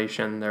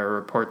speculation. There are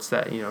reports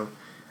that,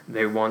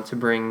 they want to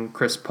bring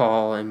Chris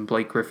Paul and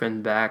Blake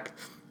Griffin back.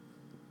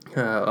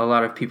 A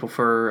lot of people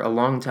for a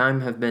long time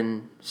have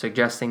been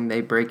suggesting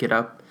they break it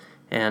up,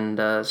 and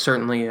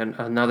certainly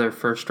another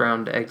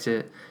first-round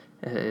exit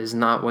is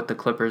not what the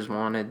Clippers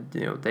wanted.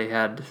 They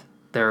had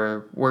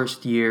their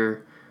worst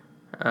year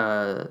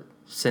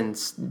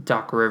since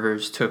Doc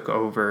Rivers took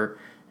over,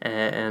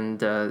 and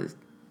the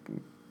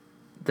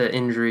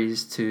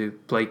injuries to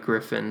Blake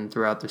Griffin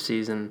throughout the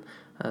season,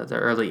 the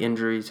early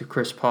injuries to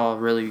Chris Paul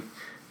really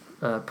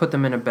put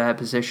them in a bad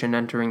position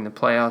entering the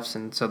playoffs,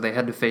 and so they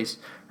had to face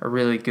a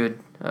really good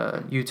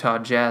Utah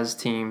Jazz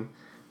team.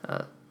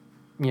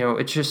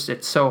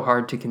 It's so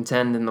hard to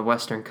contend in the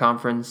Western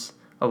Conference.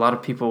 A lot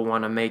of people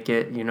want to make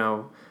it,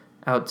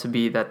 out to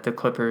be that the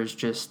Clippers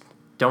just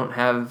don't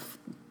have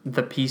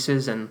the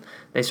pieces, and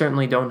they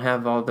certainly don't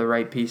have all the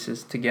right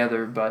pieces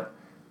together. But,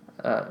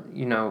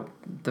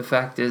 the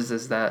fact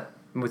is that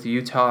with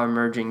Utah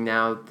emerging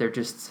now, they're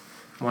just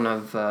one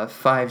of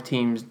 5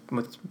 teams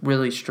with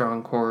really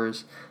strong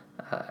cores.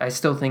 I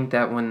still think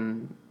that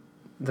when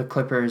the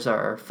Clippers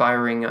are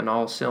firing on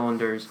all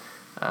cylinders,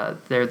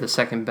 they're the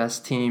second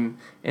best team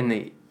in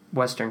the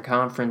Western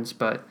Conference,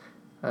 but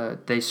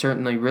they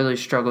certainly really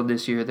struggled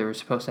this year. They were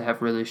supposed to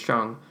have really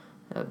strong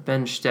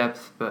bench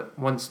depth, but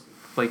once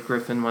Blake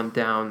Griffin went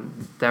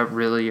down, that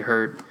really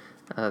hurt.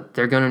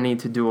 They're going to need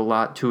to do a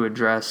lot to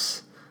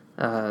address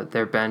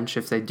their bench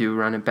if they do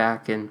run it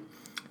back, and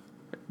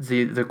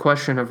the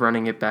question of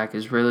running it back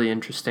is really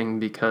interesting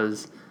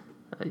because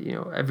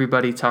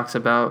everybody talks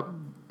about,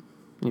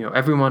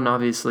 everyone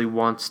obviously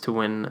wants to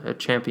win a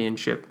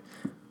championship,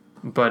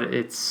 but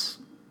it's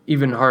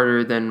even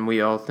harder than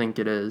we all think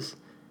it is.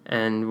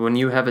 And when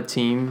you have a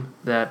team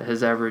that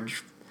has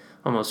averaged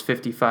almost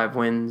 55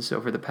 wins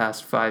over the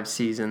past 5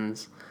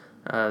 seasons,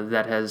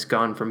 that has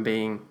gone from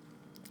being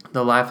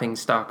the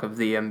laughingstock of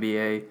the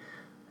NBA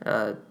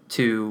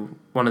to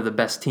one of the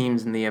best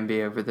teams in the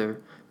NBA over the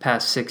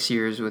past 6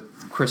 years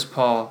with Chris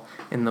Paul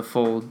in the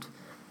fold,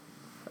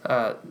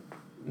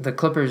 the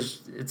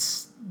Clippers,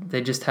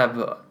 they just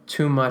have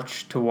too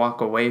much to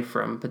walk away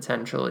from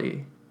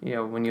potentially.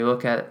 When you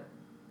look at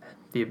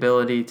the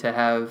ability to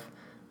have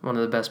one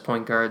of the best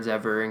point guards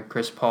ever in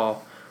Chris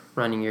Paul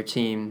running your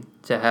team,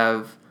 to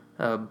have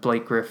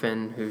Blake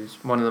Griffin, who's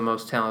one of the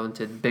most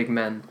talented big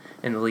men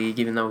in the league,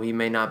 even though he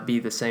may not be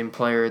the same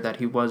player that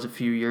he was a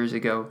few years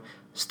ago,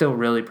 still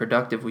really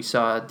productive. We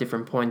saw at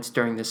different points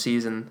during the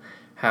season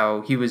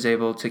how he was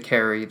able to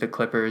carry the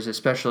Clippers,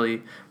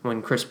 especially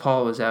when Chris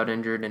Paul was out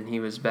injured and he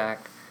was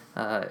back.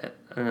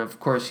 And of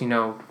course,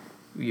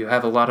 you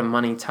have a lot of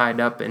money tied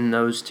up in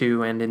those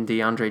two and in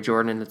DeAndre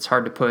Jordan. It's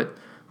hard to put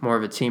more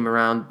of a team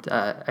around.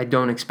 I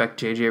don't expect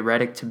JJ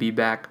Redick to be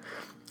back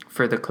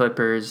for the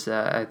Clippers.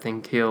 I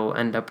think he'll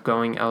end up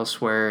going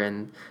elsewhere,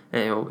 and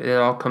it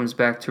all comes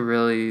back to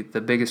really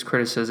the biggest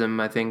criticism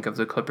I think of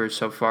the Clippers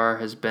so far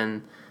has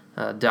been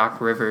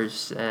Doc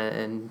Rivers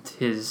and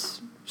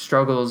his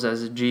struggles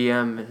as a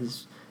GM,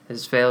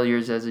 his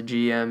failures as a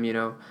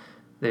GM.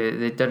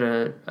 They did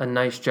a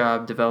nice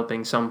job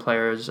developing some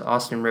players.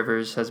 Austin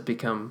Rivers has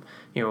become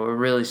a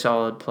really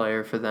solid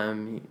player for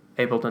them,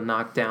 able to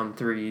knock down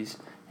threes,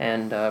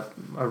 and a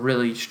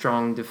really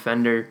strong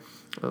defender.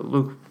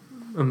 Luke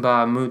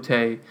Mbah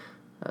Moute,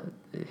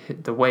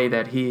 the way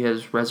that he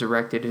has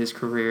resurrected his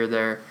career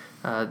there,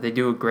 they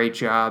do a great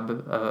job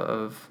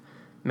of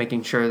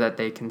making sure that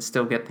they can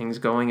still get things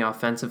going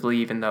offensively,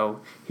 even though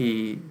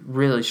he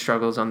really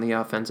struggles on the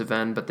offensive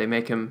end, but they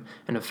make him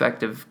an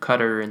effective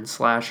cutter and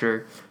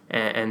slasher,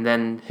 and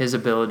then his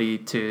ability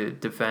to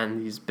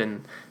defend. He's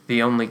been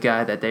the only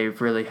guy that they've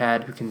really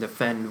had who can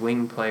defend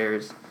wing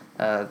players.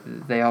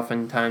 They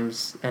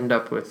oftentimes end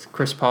up with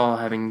Chris Paul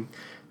having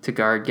to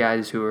guard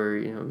guys who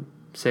are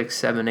 6,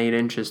 7, 8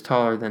 inches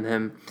taller than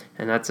him,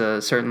 and that's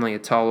certainly a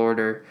tall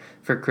order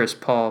for Chris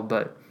Paul,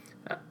 but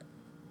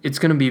it's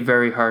going to be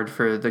very hard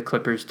for the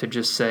Clippers to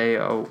just say,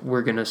 oh,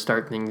 we're going to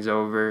start things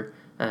over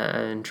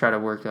and try to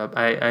work up.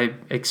 I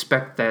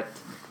expect that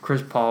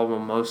Chris Paul will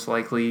most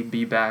likely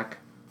be back.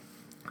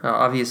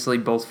 Obviously,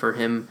 both for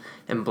him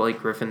and Blake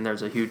Griffin,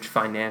 there's a huge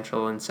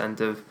financial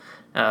incentive.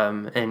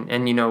 I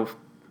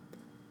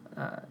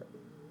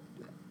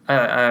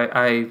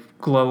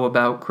glow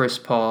about Chris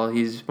Paul.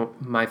 He's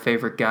my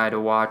favorite guy to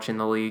watch in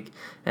the league.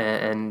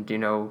 And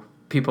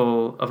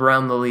people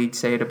around the league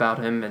say it about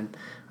him, and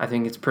I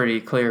think it's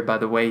pretty clear by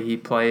the way he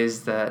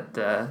plays that,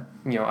 I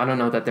don't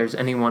know that there's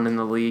anyone in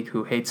the league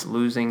who hates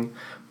losing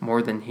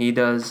more than he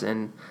does,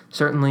 and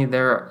certainly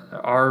there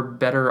are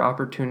better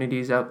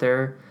opportunities out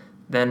there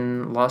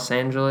than Los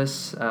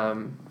Angeles,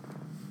 and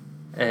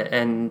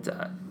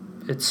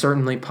it's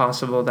certainly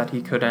possible that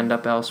he could end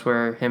up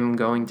elsewhere. Him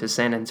going to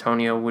San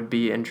Antonio would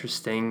be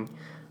interesting.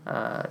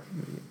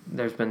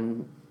 There's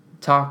been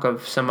talk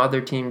of some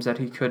other teams that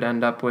he could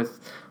end up with.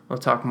 We'll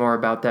talk more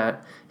about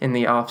that in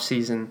the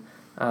offseason.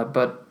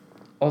 But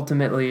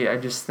ultimately, I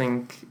just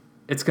think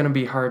it's going to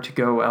be hard to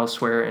go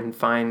elsewhere and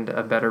find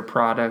a better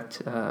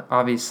product.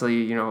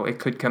 Obviously, it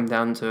could come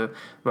down to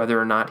whether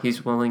or not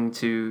he's willing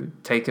to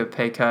take a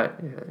pay cut.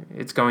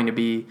 It's going to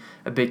be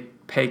a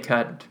big pay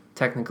cut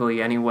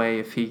technically anyway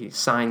if he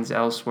signs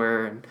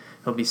elsewhere, and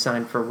he'll be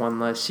signed for one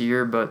less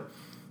year. But,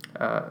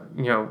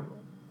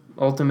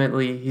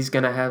 ultimately, he's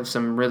going to have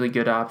some really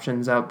good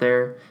options out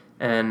there.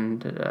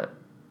 And,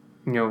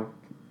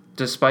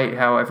 despite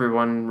how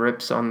everyone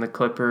rips on the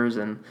Clippers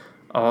and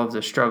all of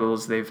the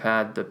struggles they've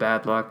had, the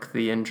bad luck,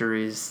 the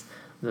injuries,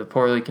 the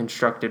poorly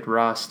constructed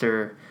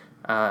roster,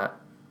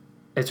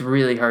 it's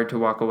really hard to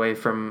walk away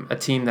from a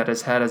team that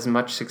has had as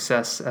much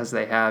success as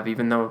they have,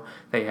 even though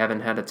they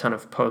haven't had a ton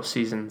of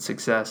postseason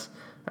success.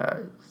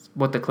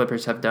 What the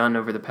Clippers have done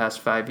over the past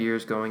 5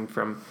 years, going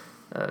from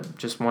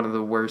just one of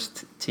the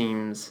worst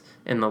teams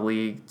in the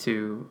league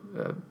to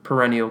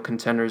perennial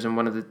contenders and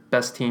one of the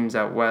best teams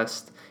out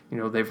west.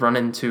 They've run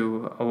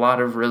into a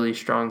lot of really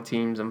strong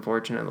teams,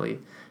 unfortunately.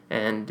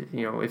 And,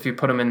 if you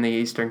put them in the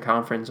Eastern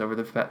Conference over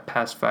the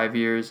past 5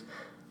 years,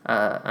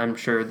 I'm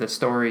sure the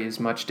story is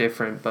much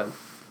different. But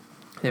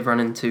They've run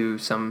into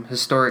some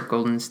historic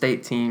Golden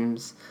State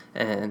teams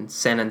and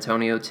San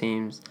Antonio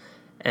teams,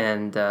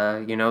 and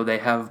they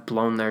have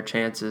blown their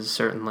chances.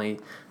 Certainly,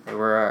 they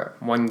were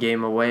one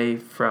game away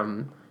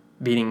from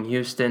beating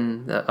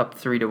Houston up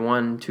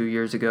 3-1 2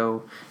 years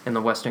ago in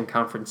the Western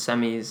Conference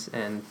semis,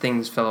 and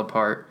things fell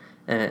apart.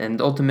 And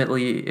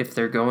ultimately, if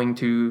they're going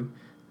to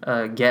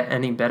get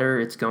any better,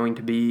 it's going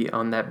to be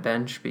on that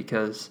bench,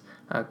 because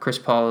Chris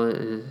Paul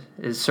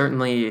is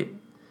certainly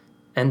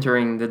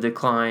entering the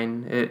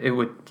decline.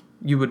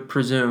 You would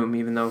presume,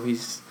 even though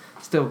he's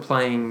still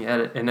playing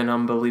at an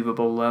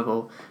unbelievable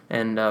level,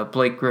 and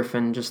Blake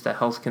Griffin, just the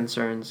health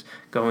concerns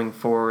going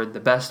forward, the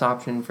best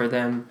option for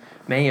them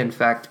may in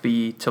fact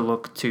be to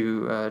look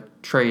to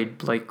trade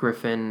Blake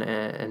Griffin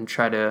and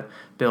try to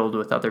build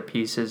with other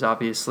pieces.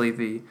 Obviously,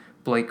 the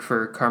Blake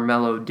for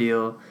Carmelo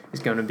deal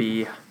is going to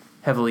be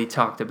heavily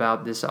talked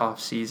about this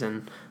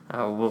offseason.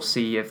 We'll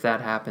see if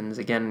that happens.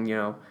 Again,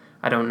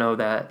 I don't know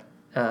that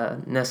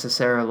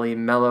necessarily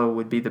Melo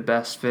would be the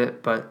best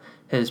fit, but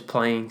his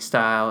playing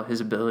style, his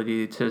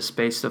ability to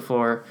space the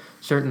floor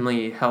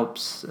certainly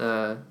helps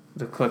the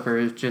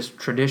Clippers just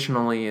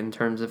traditionally in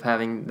terms of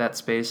having that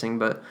spacing.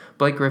 But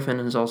Blake Griffin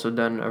has also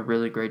done a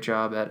really great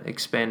job at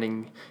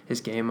expanding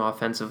his game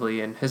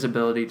offensively, and his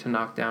ability to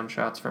knock down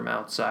shots from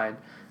outside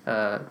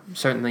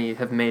certainly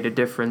have made a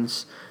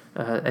difference.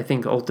 I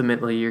think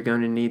ultimately you're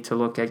going to need to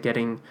look at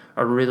getting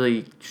a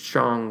really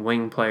strong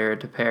wing player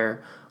to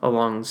pair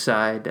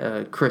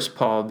alongside Chris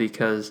Paul,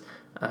 because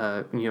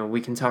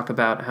we can talk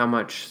about how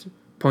much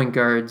point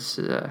guards,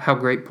 how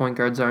great point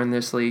guards are in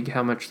this league,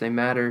 how much they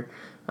matter,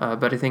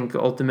 but I think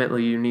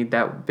ultimately you need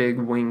that big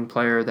wing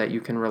player that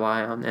you can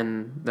rely on,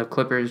 and the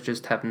Clippers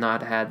just have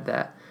not had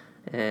that,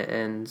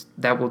 and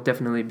that will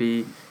definitely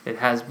be, it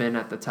has been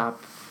at the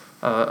top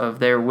of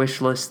their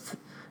wish list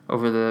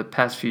over the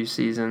past few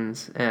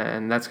seasons,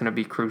 and that's going to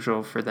be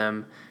crucial for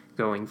them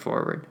going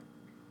forward.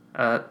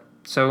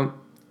 So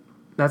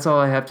that's all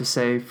I have to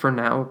say for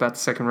now about the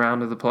second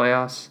round of the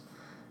playoffs,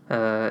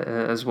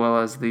 as well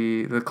as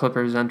the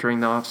Clippers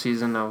entering the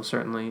offseason. I will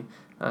certainly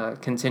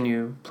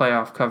continue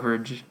playoff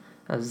coverage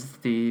as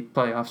the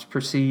playoffs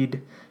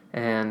proceed,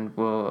 and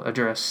we'll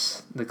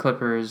address the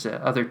Clippers,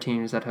 other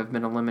teams that have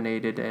been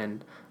eliminated,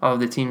 and all of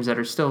the teams that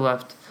are still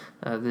left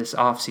this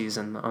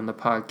offseason on the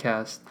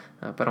podcast.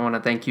 But I want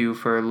to thank you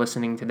for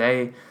listening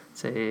today.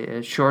 It's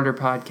a shorter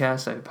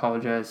podcast. I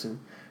apologize, I'm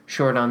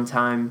short on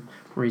time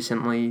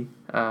recently.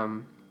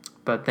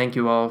 But thank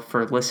you all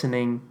for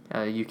listening.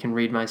 You can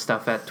read my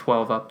stuff at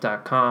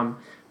 12up.com.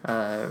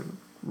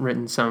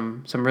 Written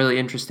some really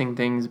interesting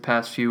things the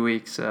past few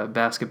weeks,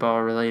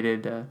 basketball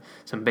related,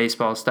 some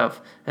baseball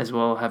stuff as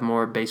well. Have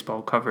more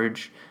baseball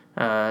coverage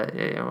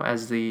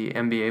as the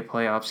NBA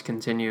playoffs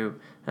continue.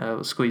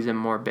 We'll squeeze in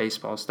more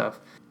baseball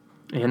stuff.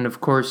 And of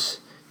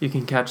course, you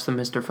can catch the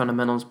Mr.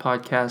 Fundamentals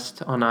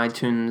podcast on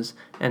iTunes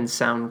and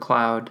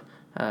SoundCloud.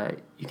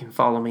 You can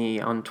follow me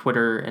on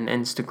Twitter and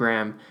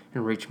Instagram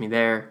and reach me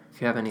there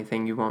if you have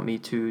anything you want me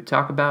to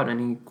talk about,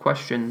 any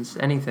questions,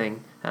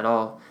 anything at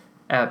all,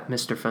 at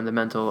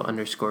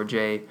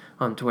MrFundamental_J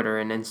on Twitter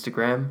and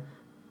Instagram.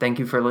 Thank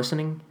you for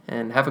listening,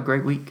 and have a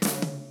great week.